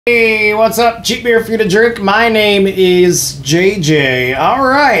Hey, what's up? Cheap beer for you to drink. My name is JJ.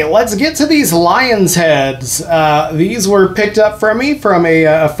 Alright, let's get to these Lionsheads. These were picked up from me from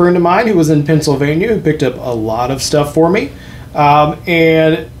a friend of mine who was in Pennsylvania who picked up a lot of stuff for me.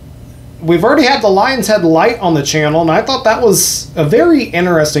 And we've already had the Lionshead Light on the channel, and I thought that was a very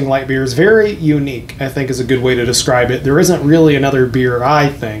interesting light beer. It's very unique, I think is a good way to describe it. There isn't really another beer, I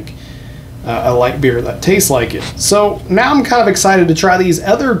think, a light beer that tastes like it. So now I'm kind of excited to try these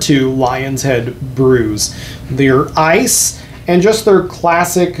other two Lionshead brews. Their ice and just their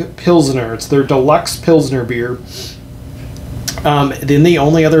classic Pilsner. It's their deluxe Pilsner beer. Then the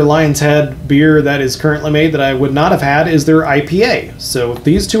only other Lionshead beer that is currently made that I would not have had is their IPA. So if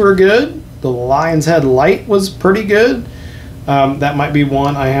these two are good, the Lionshead Light was pretty good. That might be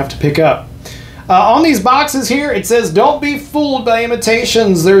one I have to pick up. On these boxes here, it says, "Don't be fooled by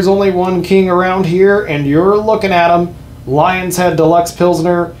imitations. There's only one king around here, and you're looking at him. Lionshead Deluxe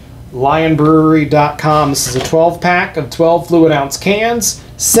Pilsner, lionbrewery.com." This is a 12-pack of 12 fluid ounce cans.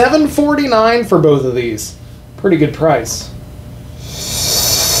 $7.49 for both of these. Pretty good price.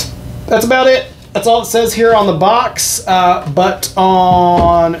 That's about it. That's all it says here on the box. But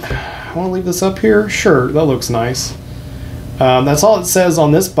on... I want to leave this up here? Sure, that looks nice. That's all it says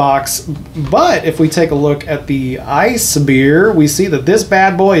on this box, but if we take a look at the ice beer, we see that this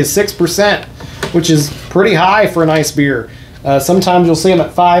bad boy is 6%, which is pretty high for an ice beer. Sometimes you'll see them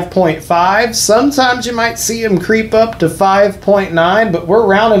at 5.5, sometimes you might see them creep up to 5.9, but we're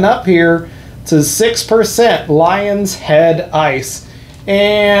rounding up here to 6% Lionshead Ice.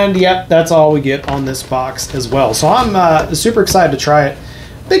 And yep, that's all we get on this box as well. So I'm super excited to try it.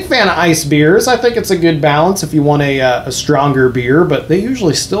 Big fan of ice beers. I think it's a good balance if you want a stronger beer, but they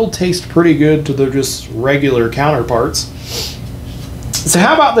usually still taste pretty good to their just regular counterparts. So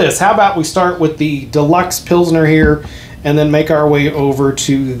how about this? How about we start with the Deluxe Pilsner here and then make our way over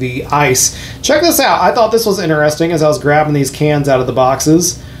to the ice. Check this out. I thought this was interesting as I was grabbing these cans out of the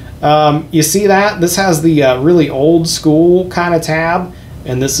boxes. You see that? This has the really old school kind of tab,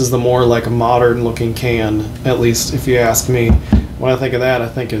 and this is the more like a modern looking can, at least if you ask me. When I think of that, I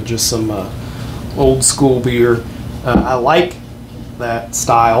think of just some old school beer. I like that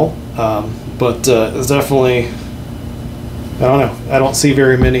style, but it's definitely, I don't know, I don't see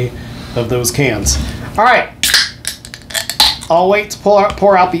very many of those cans. All right, I'll wait to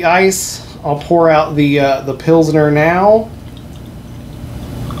pour out the ice. I'll pour out the Pilsner now.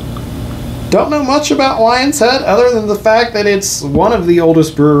 Don't know much about Lionshead other than the fact that it's one of the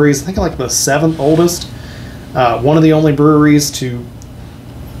oldest breweries. I think like the 7th oldest. One of the only breweries to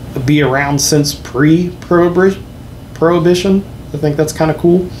be around since pre-prohibition. I think that's kind of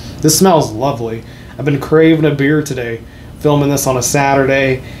cool. This smells lovely. I've been craving a beer today. Filming this on a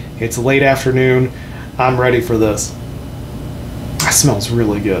Saturday. It's late afternoon. I'm ready for this. It smells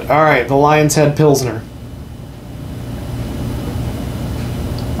really good. All right, the Lionshead Pilsner.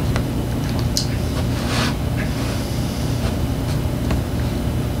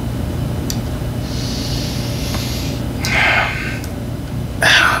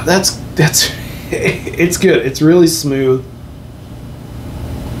 That's it's good. It's really smooth.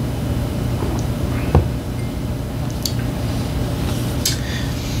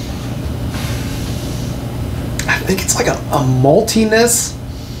 I think it's like a maltiness.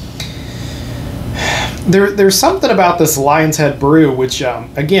 There's something about this Lionshead brew which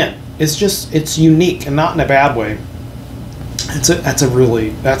again, it's unique and not in a bad way.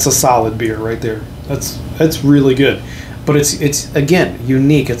 That's a solid beer right there. That's really good. But it's again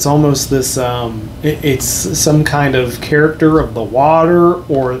unique. It's almost this. It's some kind of character of the water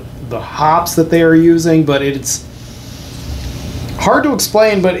or the hops that they are using. But it's hard to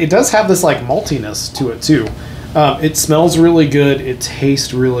explain. But it does have this like maltiness to it too. It smells really good. It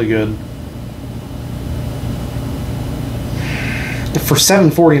tastes really good. For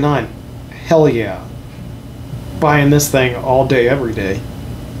 $7.49, hell yeah! Buying this thing all day, every day,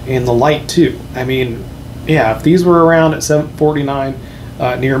 and the light too. I mean. Yeah, if these were around at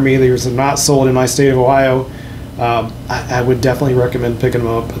 $7.49 near me, these are not sold in my state of Ohio. I would definitely recommend picking them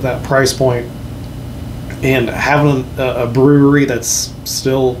up at that price point. And having a brewery that's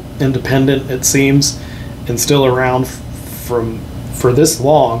still independent, it seems, and still around for this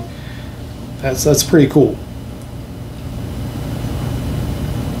long, that's pretty cool.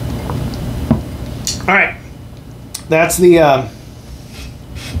 All right, that's the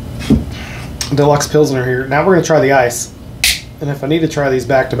Deluxe Pilsner here. Now we're going to try the ice. And if I need to try these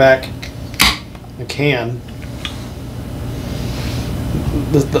back to back, I can.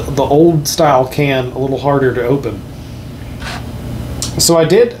 The old style can a little harder to open. So I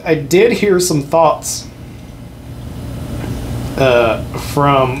did hear some thoughts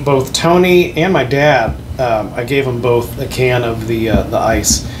from both Tony and my dad. I gave them both a can of the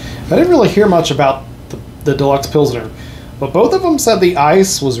ice. I didn't really hear much about the Deluxe Pilsner, but both of them said the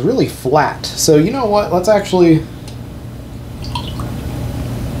ice was really flat. So you know what? Let's actually...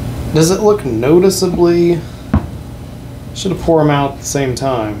 Does it look noticeably... Should have poured them out at the same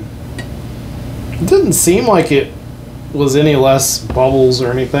time. It didn't seem like it was any less bubbles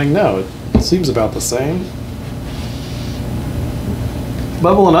or anything. No, it seems about the same.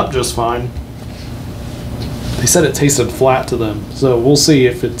 Bubbling up just fine. They said it tasted flat to them, so we'll see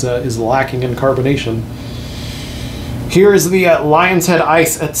if it is lacking in carbonation. Here is the Lionshead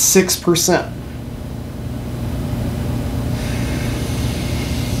Ice at 6%.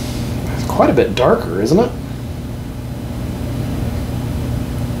 It's quite a bit darker, isn't it?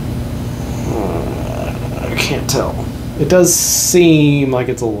 I can't tell. It does seem like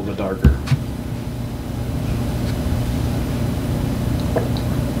it's a little bit darker.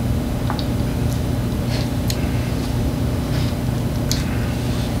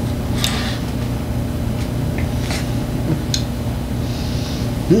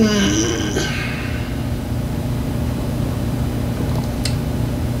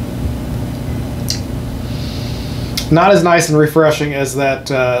 Not as nice and refreshing as that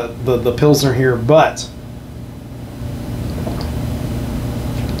the Pilsner here, but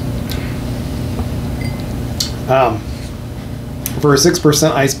for a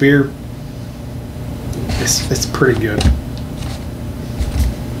 6% ice beer, it's pretty good.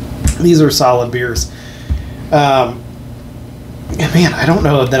 These are solid beers. Man, I don't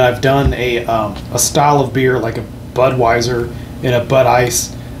know that I've done a style of beer like a Budweiser and a Bud Ice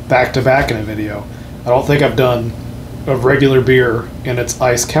back to back in a video. I don't think I've done a regular beer and its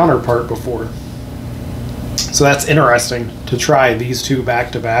ice counterpart before. So that's interesting to try these two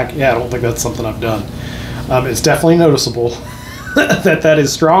back to back. Yeah, I don't think that's something I've done. It's definitely noticeable that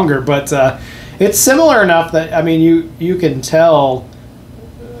is stronger, but it's similar enough that, I mean, you can tell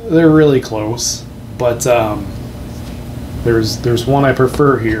they're really close, but there's one I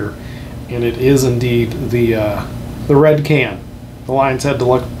prefer here, and it is indeed the red can, the Lionshead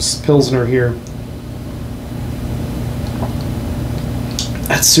Deluxe Pilsner here.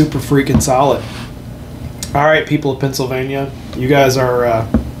 That's super freaking solid. All right, people of Pennsylvania, you guys are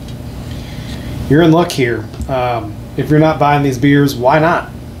you're in luck here. If you're not buying these beers, why not?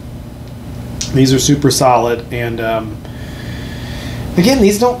 These are super solid, and again,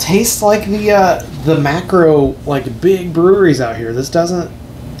 these don't taste like the macro, like, big breweries out here. This doesn't.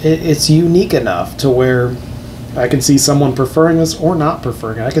 It's unique enough to where I can see someone preferring this or not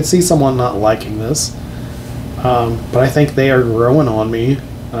preferring it. I can see someone not liking this. But I think they are growing on me,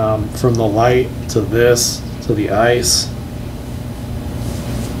 from the light to this to the ice.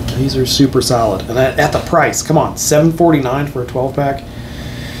 These are super solid, and at the price. Come on, $7.49 for a 12-pack.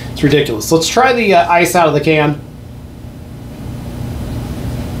 It's ridiculous. Let's try the ice out of the can.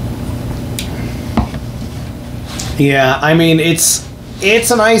 Yeah, I mean, it's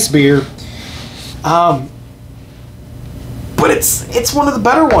an ice beer, but it's one of the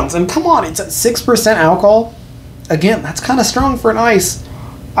better ones. And come on, it's at 6% alcohol. Again, that's kind of strong for an ice.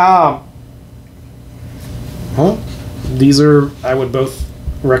 Well, these are, I would both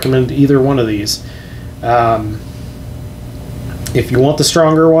recommend either one of these. If you want the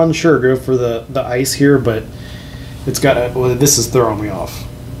stronger one, sure, go for the ice here, but it's got, well, this is throwing me off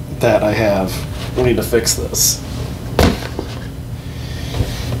that I have. We need to fix this.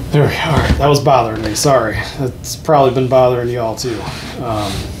 There we are. That was bothering me. Sorry. That's probably been bothering y'all too.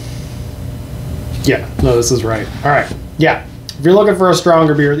 Yeah, no, this is right. All right. Yeah, if you're looking for a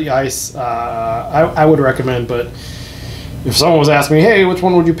stronger beer, the ice, I would recommend. But if someone was asking me, hey, which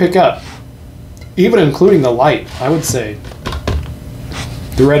one would you pick up? Even including the light, I would say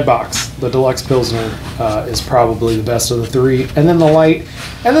the red box, the Deluxe Pilsner, is probably the best of the three. And then the light,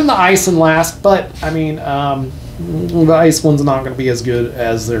 and then the ice in last. But, I mean, the ice one's not going to be as good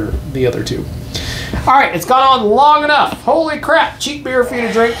as the other two. All right, it's gone on long enough. Holy crap, cheap beer for you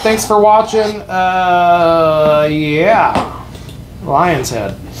to drink. Thanks for watching. Yeah,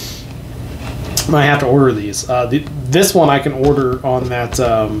 Lionshead. Might have to order these. This one I can order on that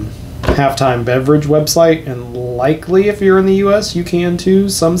Halftime Beverage website, and likely if you're in the U.S. you can too.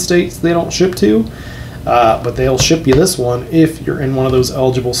 Some states they don't ship to, but they'll ship you this one if you're in one of those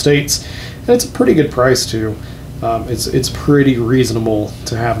eligible states, and it's a pretty good price too. It's pretty reasonable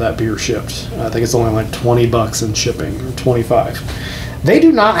to have that beer shipped. I think it's only like $20 in shipping, or $25. They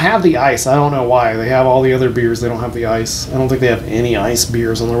do not have the ice. I don't know why. They have all the other beers. They don't have the ice. I don't think they have any ice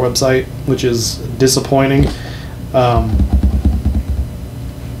beers on their website, which is disappointing.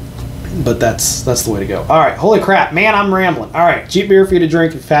 But that's the way to go. All right, holy crap, man, I'm rambling. All right, cheap beer for you to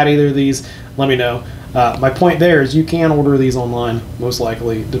drink. If you've had either of these, let me know. My point there is you can order these online, most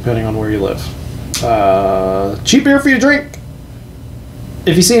likely, depending on where you live. Cheap beer for you to drink.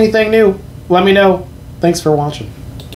 If you see anything new, let me know. Thanks for watching.